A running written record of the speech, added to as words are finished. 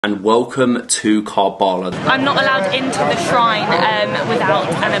And welcome to Karbala. I'm not allowed into the shrine without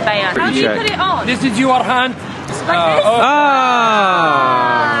an abaya. How do you put it on? This is your hand. I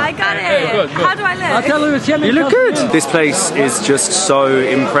got it. Good. How do I look? You look good. This place is just so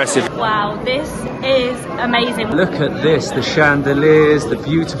impressive. Wow, this is amazing. Look at this, the chandeliers, the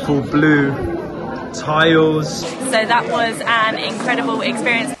beautiful blue tiles. So that was an incredible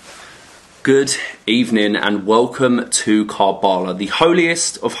experience. Good evening and welcome to Karbala, the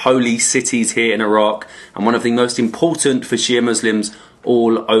holiest of holy cities here in Iraq and one of the most important for Shia Muslims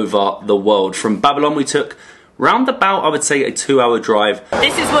all over the world. From Babylon we took round about, I would say, a 2-hour drive.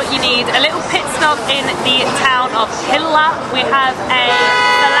 This is what you need, a little pit stop in the town of Karbala. We have a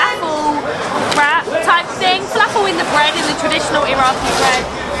falafel wrap type thing, falafel in the bread, in the traditional Iraqi bread,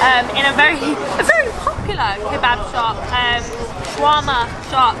 in a very popular kebab shop, shawarma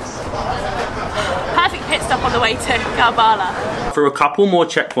shop. Perfect pit stop on the way to Karbala. For a couple more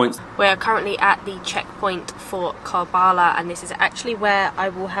checkpoints. We're currently at the checkpoint for Karbala, and this is actually where I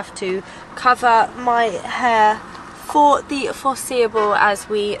will have to cover my hair for the foreseeable as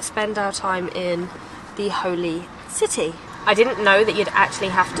we spend our time in the holy city. I didn't know that you'd actually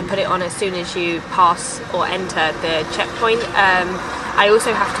have to put it on as soon as you pass or enter the checkpoint. I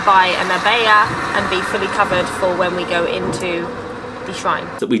also have to buy an abaya and be fully covered for when we go into the shrine.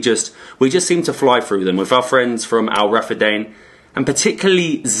 That we just seem to fly through them with our friends from Al Rafadain, and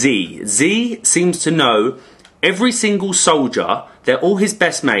particularly Z. Z seems to know every single soldier. They're all his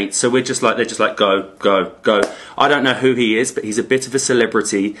best mates, so they're just like go. I don't know who he is, but he's a bit of a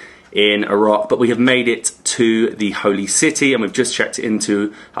celebrity in Iraq. But we have made it to the holy city and we've just checked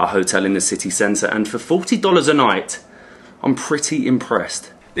into our hotel in the city centre, and for $40 a night, I'm pretty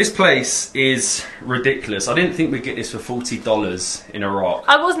impressed. This place is ridiculous. I didn't think we'd get this for $40 in Iraq.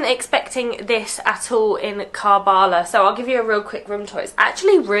 I wasn't expecting this at all in Karbala, so I'll give you a real quick room tour. It's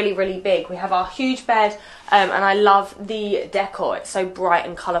actually really big. We have our huge bed, and I love the decor. It's so bright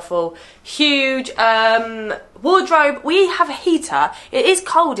and colourful. Huge wardrobe. We have a heater. It is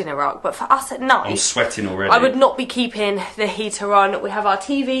cold in Iraq, but for us at night, I'm sweating already. I would not be keeping the heater on. We have our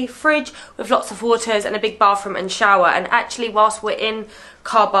TV, fridge with lots of waters, and a big bathroom and shower. And actually, whilst we're in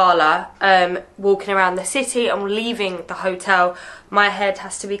Karbala, walking around the city and leaving the hotel, my head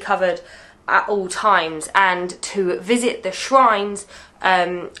has to be covered at all times. And to visit the shrines,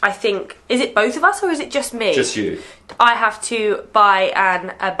 I think, is it both of us or is it just me? Just you. I have to buy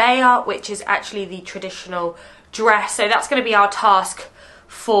an abaya, which is actually the traditional dress. So that's going to be our task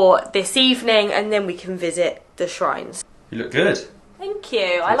for this evening, and then we can visit the shrines. You look good. Thank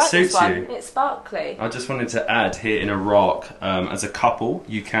you. I like this one. You. It's sparkly. I just wanted to add, here in Iraq, as a couple,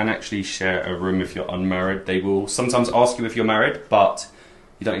 you can actually share a room if you're unmarried. They will sometimes ask you if you're married, but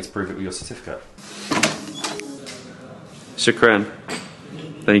you don't need to prove it with your certificate. Shukran.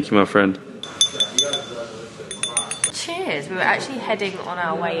 Thank you, my friend. Cheers. We were actually heading on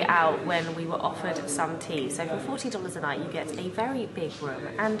our way out when we were offered some tea. So for $40 a night, you get a very big room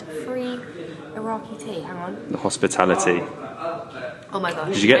and free Iraqi tea. Hang on. The hospitality. Oh my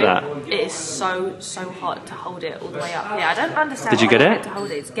gosh. Did you get that? It is so hot to hold it all the way up here. I don't understand. Did you get it? To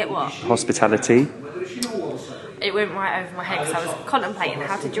hold it. Get what? Hospitality. It went right over my head because I was contemplating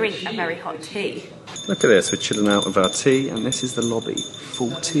how to drink a very hot tea. Look at this. We're chilling out with our tea, and this is the lobby.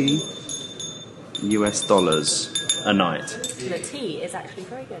 $40 US a night. The tea is actually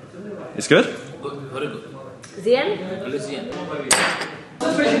very good. It's good? Very good. Zien?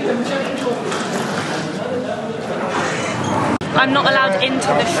 I'm not allowed into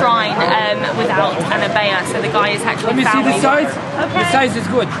the shrine without an abaya, so the guy is actually found me. Let me see the size. Okay. The size is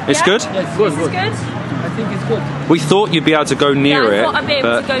good. It's good? Yes, This is good? I think it's good. We thought you'd be able to go near I thought I'd be it, able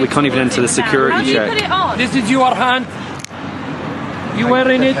to but go we can't even towards enter the it now. security How do you check. put it on? This is your hand. You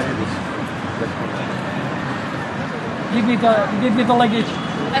wearing it? Give me the luggage.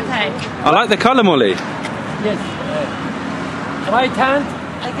 Okay. I like the colour, Molly. Yes. Right hand.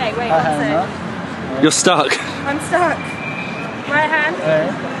 Okay, wait one sec. You're stuck. I'm stuck. Right hand?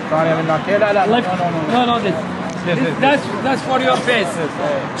 Left. No, this. That's for your face.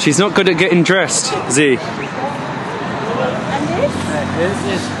 She's not good at getting dressed, Z. And this?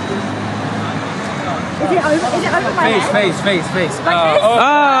 Yes. Is it over my head? Face. Like this?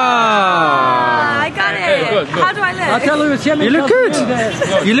 Ah! I got it. Good. How do I look? I'll tell you, You look good.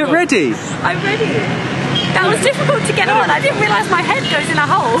 You look ready. I'm ready. That was difficult to get on. I didn't realise my head goes in a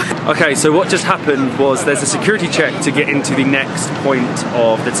hole. Okay, so what just happened was there's a security check to get into the next point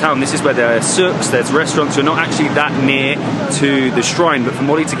of the town. This is where there are souks, there's restaurants. You're not actually that near to the shrine, but for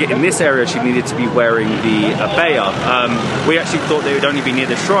Molly to get in this area, she needed to be wearing the abaya. We actually thought they would only be near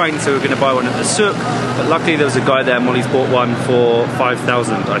the shrine, so we were going to buy one at the souk, but luckily there was a guy there. Molly's bought one for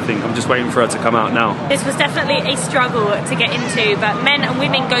 5,000, I think. I'm just waiting for her to come out now. This was definitely a struggle to get into, but men and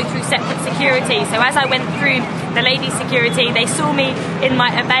women go through separate security. So as I went through the ladies' security, they saw me in my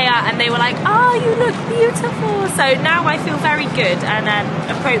abaya and they were like, "Oh, you look beautiful." So now I feel very good and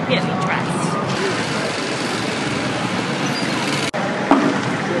appropriately dressed.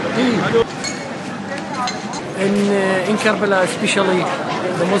 In Karbala, especially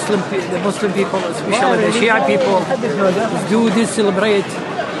the Muslim people, especially the Shia people, do this celebrate.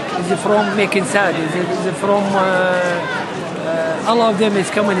 Is from making sad. Is from all of them is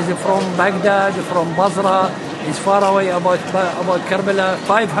coming. Is from Baghdad, from Basra. It's far away about Karbala,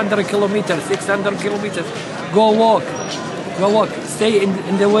 500 kilometers, 600 kilometers. Go walk. Stay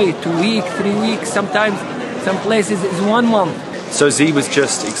in the way 2 weeks, 3 weeks. Sometimes some places is 1 month. So Z was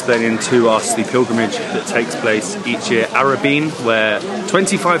just explaining to us the pilgrimage that takes place each year, Arabin, where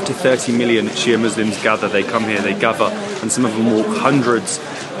 25 to 30 million Shia Muslims gather. They come here, they gather, and some of them walk hundreds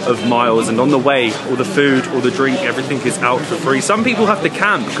of miles, and on the way, all the food, all the drink, everything is out for free. Some people have to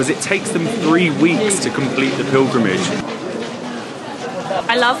camp because it takes them 3 weeks to complete the pilgrimage.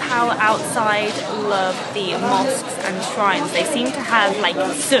 I love how outside of the mosques and shrines they seem to have like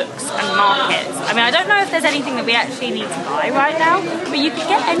souks and markets. I mean, I don't know if there's anything that we actually need to buy right now, but you can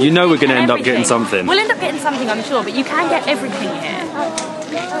get anything. You know we're going to end up everything. getting something. We'll end up getting something, I'm sure, but you can get everything here.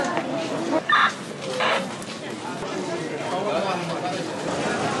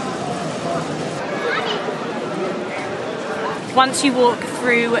 Once you walk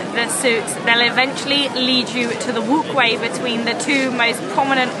through the souks, they'll eventually lead you to the walkway between the two most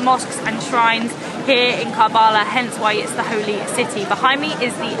prominent mosques and shrines here in Karbala, hence why it's the holy city. Behind me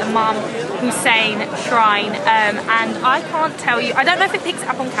is the Imam Hussein shrine, and I can't tell you, I don't know if it picks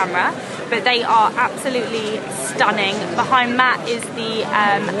up on camera, but they are absolutely stunning. Behind Matt is the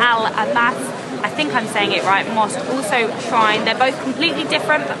Al-Abbas, I think I'm saying it right, mosque, also shrine. They're both completely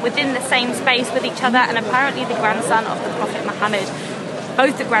different but within the same space with each other, and apparently the grandson of the Prophet Muhammad,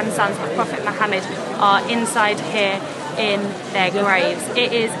 both the grandsons of Prophet Muhammad are inside here in their graves.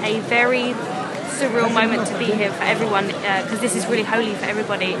 It is a very surreal moment to be here for everyone because this is really holy for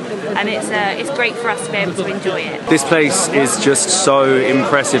everybody, and it's great for us to be able to enjoy it. This place is just so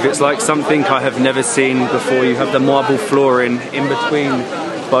impressive. It's like something I have never seen before. You have the marble flooring in between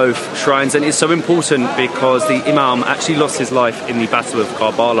both shrines, and it's so important because the Imam actually lost his life in the Battle of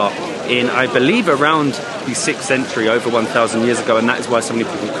Karbala in, I believe, around the 6th century, over 1,000 years ago, and that is why so many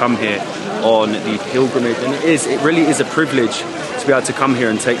people come here on the pilgrimage, and it really is a privilege to be able to come here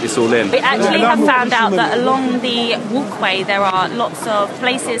and take this all in. We actually have found out that along the walkway there are lots of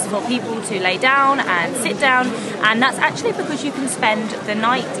places for people to lay down and sit down, and that's actually because you can spend the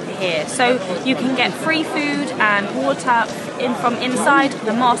night here. So you can get free food and water from inside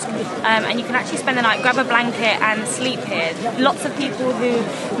the mosque, and you can actually spend the night, grab a blanket and sleep here. Lots of people who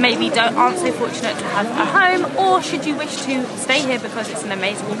maybe aren't so fortunate to have a home, or should you wish to stay here because it's an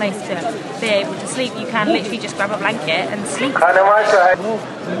amazing place to be able to sleep, you can literally just grab a blanket and sleep.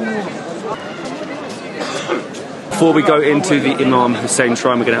 Before we go into the Imam Hussein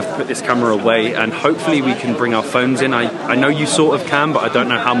shrine, we're going to have to put this camera away, and hopefully we can bring our phones in. I know you sort of can, but I don't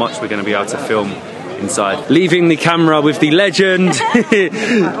know how much we're going to be able to film inside. Leaving the camera with the legend.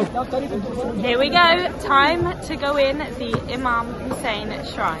 Here we go, time to go in the Imam Hussein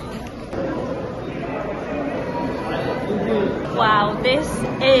shrine. Wow, this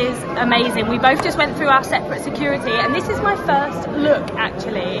is amazing. We both just went through our separate security, and this is my first look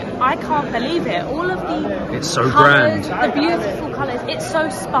actually. I can't believe it. All of the it's so colours, grand. the beautiful colours, it's so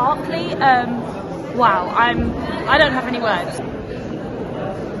sparkly. Wow, I don't have any words.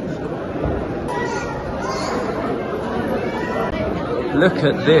 Look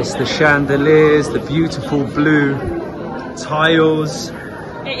at this, the chandeliers, the beautiful blue tiles.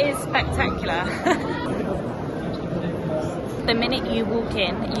 It is spectacular. The minute you walk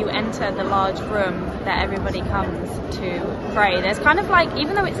in, you enter the large room that everybody comes to pray. There's kind of like,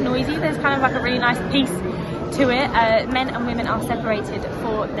 even though it's noisy, there's kind of like a really nice peace to it. Men and women are separated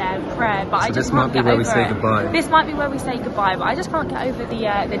for their prayer, but so I just can't get over it. This might be where we say goodbye. This might be where we say goodbye, but I just can't get over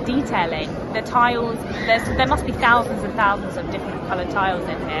the detailing, the tiles. There must be thousands and thousands of different coloured tiles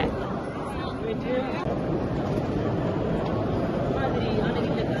in here.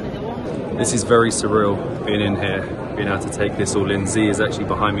 This is very surreal, being in here, being able to take this all in. Z is actually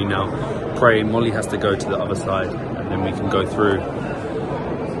behind me now, praying. Molly has to go to the other side, and then we can go through,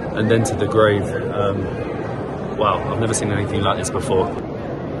 and then to the grave. Wow, I've never seen anything like this before.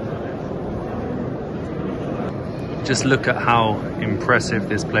 Just look at how impressive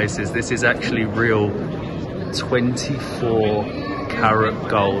this place is. This is actually real 24 karat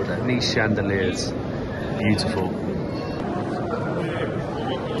gold, and these chandeliers, beautiful.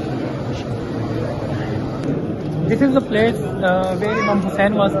 This is the place where Imam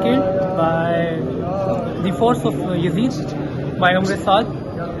Hussein was killed by the force of Yazid, by Umar Saad,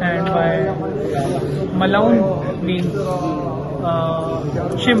 and by Malaun means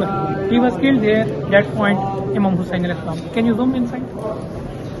Shimr. He was killed there. That point, Imam Hussein al-Islam. Can you zoom inside? The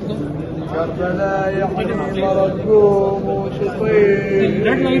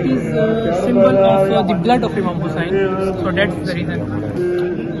red light is a symbol of the blood of Imam Hussein. So that's the reason.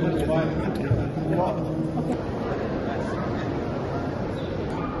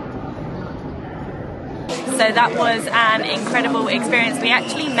 So that was an incredible experience. We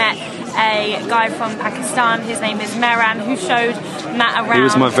actually met a guy from Pakistan. His name is Mehran, who showed Matt around. He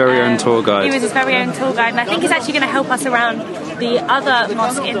was my very own tour guide. He was his very own tour guide, and I think he's actually going to help us around the other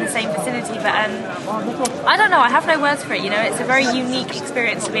mosque in the same vicinity. But I don't know, I have no words for it. You know, it's a very unique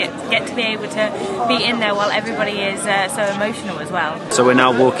experience to get to be able to be in there while everybody is so emotional as well. So we're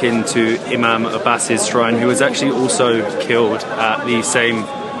now walking to Imam Abbas's shrine, who was actually also killed at the same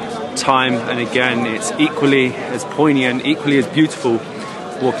time, and again it's equally as poignant, equally as beautiful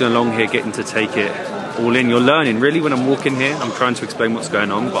walking along here, getting to take it all in. You're learning, really. When I'm walking here, I'm trying to explain what's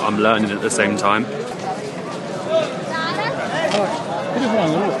going on, but I'm learning at the same time.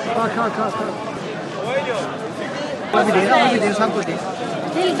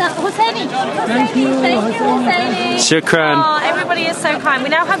 Thank you. Shukran. Oh, everybody is so kind. We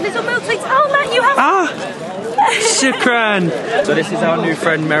now have little milk sweets. Oh, Matt, you have... Shukran. So this is our new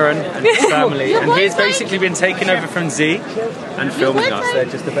friend Mehran and his family, and he's basically been taken over from Z and filming us. They're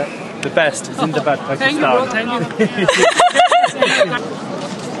just the best. Zindabad Pakistan. Thank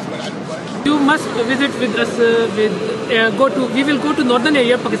you. You must visit with us. We will go to northern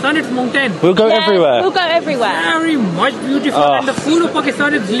area, Pakistan. It's mountain. We'll go everywhere. We'll go everywhere. Very much beautiful, and the food of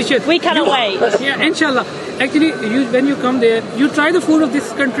Pakistan is delicious. We cannot wait. Yeah, inshallah. Actually, when you come there, you try the food of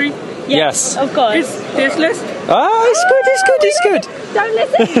this country. Yes. Of course. It's tasteless. Ah, it's good. Don't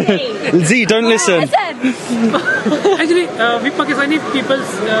listen to me. Z, don't listen. Actually, we Pakistani people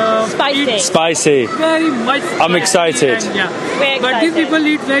Spicy. very much. I'm excited. And, yeah. We're But these excited. people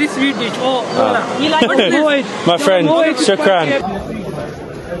eat very sweet dish. You like the My friend, Shukran.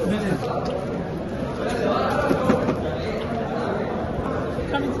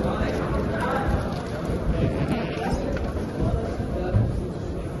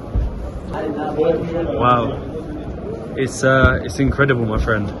 Wow, it's incredible, my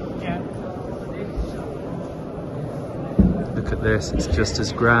friend. Yeah. Look at this, it's just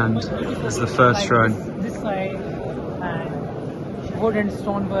as grand as the first shrine. This side, and wood and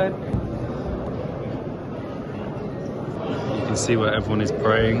stonework. You can see where everyone is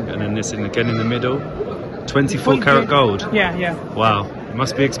praying, and then this again in the middle. 24 karat gold. Yeah. Wow, it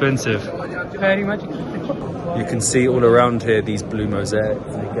must be expensive. Very much. You can see all around here these blue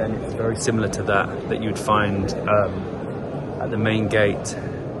mosaics, and again it's very similar to that you'd find at the main gate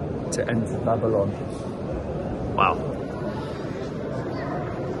to enter Babylon. Wow.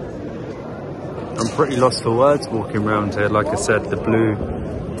 I'm pretty lost for words walking around here. Like I said, the blue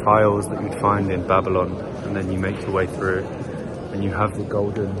tiles that you'd find in Babylon, and then you make your way through and you have the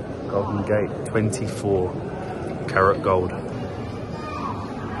golden gate, 24 karat gold.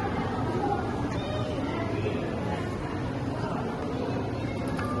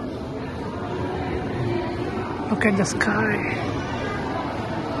 Look at the sky.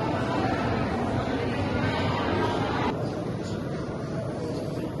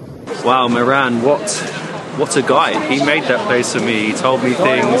 Wow, Mehran, what a guy. He made that place for me. He told me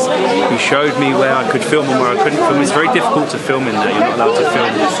things. He showed me where I could film and where I couldn't film. It's very difficult to film in there. You're not allowed to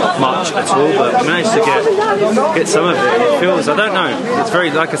film much at all, but I managed to get some of it. It feels, I don't know, it's very,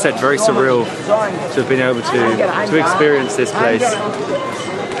 like I said, very surreal to have been able to experience this place.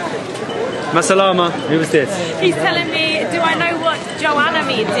 Masalama, who was this? He's telling me, do I know what Joanna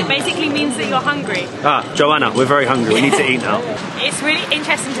means? It basically means that you're hungry. Ah, Joanna, we're very hungry. We need to eat now. It's really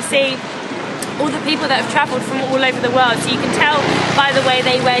interesting to see all the people that have travelled from all over the world. So you can tell by the way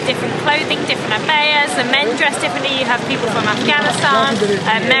they wear different clothing, different abayas. The men dress differently. You have people from Afghanistan,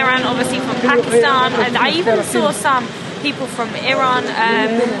 Mehran obviously from Pakistan, and I even saw some people from Iran.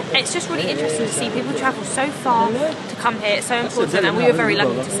 It's just really interesting to see people travel so far to come here. It's so important, and we were very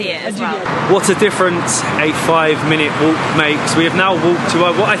lucky to see it as well. What a difference a 5-minute walk makes. We have now walked to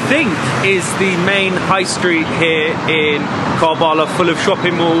what I think is the main high street here in Karbala, full of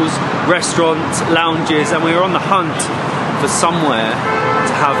shopping malls, restaurants, lounges, and we are on the hunt for somewhere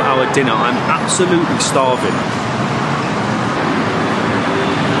to have our dinner. I'm absolutely starving.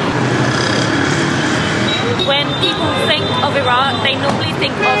 When people think of Iraq, they normally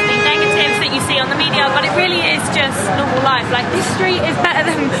think of the negatives that you see on the media, but it really is just normal life. Like, this street is better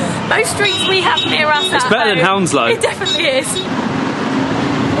than most streets we have near us. It's better than Hounslow. It definitely is.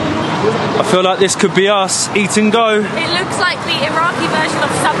 I feel like this could be us. Eat and go. It looks like the Iraqi version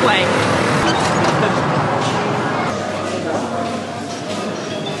of Subway.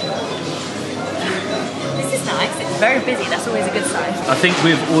 This is nice. It's very busy. That's always a good sign. I think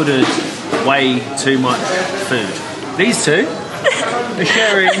we've ordered way too much food. These two are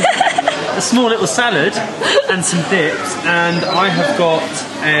sharing a small little salad and some dips, and I have got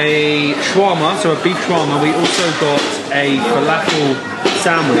a shawarma, so a beef shawarma. We also got a falafel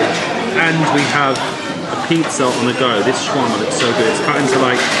sandwich, and we have a pizza on the go. This shawarma looks so good. It's cut into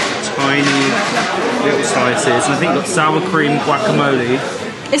like tiny little slices, and I think got sour cream, guacamole.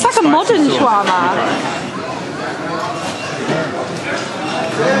 It's like a modern shawarma.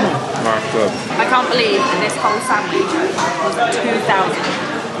 I can't believe that this whole sandwich was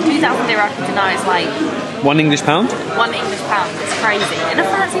 2,000 Iraqi dinars, like £1 English pound? £1 English pound. It's crazy. In a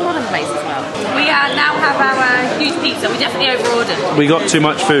fancy modern place as well. We now have our huge pizza. We definitely over-ordered. We got too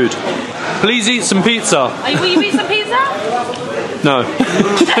much food. Please eat some pizza. Will you eat some pizza? No.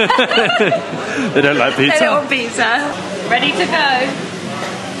 They don't like pizza. They don't want pizza. Ready to go.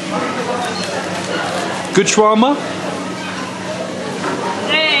 Good shawarma?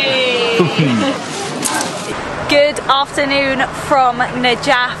 Good afternoon from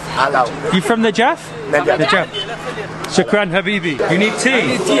Najaf. Hello. You from Najaf? Najaf. Shukran Habibi. You need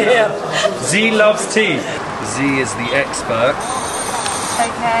tea? Z loves tea. Z is the expert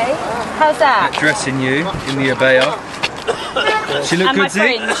Okay. How's that? at dressing you in the abaya. She look And good, my Z?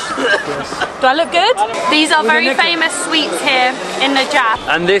 fringe. Do I look good? These are very famous sweets here in Najaf.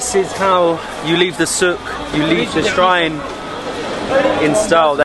 And this is how you leave the souk, you leave the shrine in style.